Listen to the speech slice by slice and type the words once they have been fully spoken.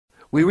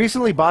We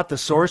recently bought the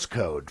source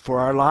code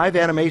for our live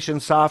animation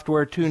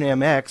software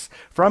ToonMX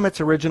from its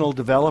original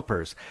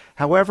developers.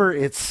 However,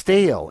 it's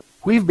stale.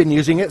 We've been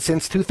using it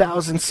since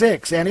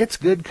 2006, and it's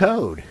good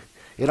code.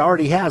 It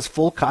already has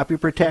full copy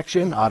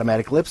protection,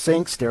 automatic lip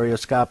sync,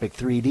 stereoscopic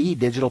 3D,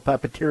 digital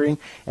puppeteering,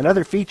 and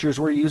other features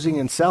we're using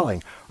and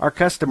selling. Our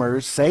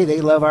customers say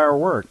they love our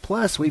work.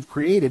 Plus, we've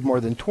created more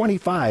than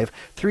 25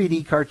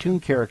 3D cartoon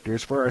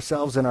characters for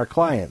ourselves and our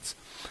clients.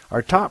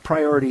 Our top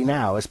priority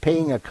now is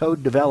paying a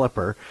code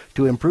developer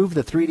to improve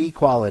the 3D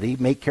quality,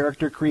 make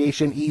character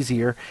creation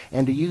easier,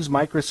 and to use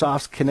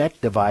Microsoft's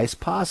Kinect device,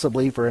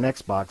 possibly for an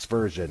Xbox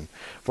version.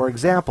 For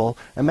example,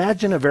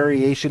 imagine a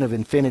variation of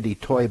Infinity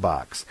Toy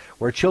Box,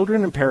 where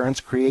children and parents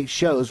create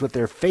shows with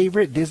their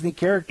favorite Disney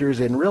characters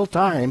in real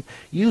time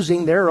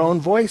using their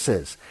own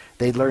voices.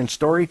 They'd learn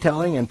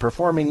storytelling and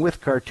performing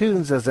with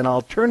cartoons as an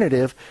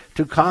alternative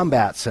to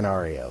combat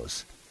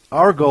scenarios.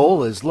 Our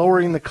goal is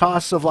lowering the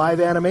costs of live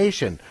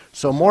animation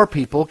so more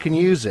people can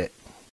use it.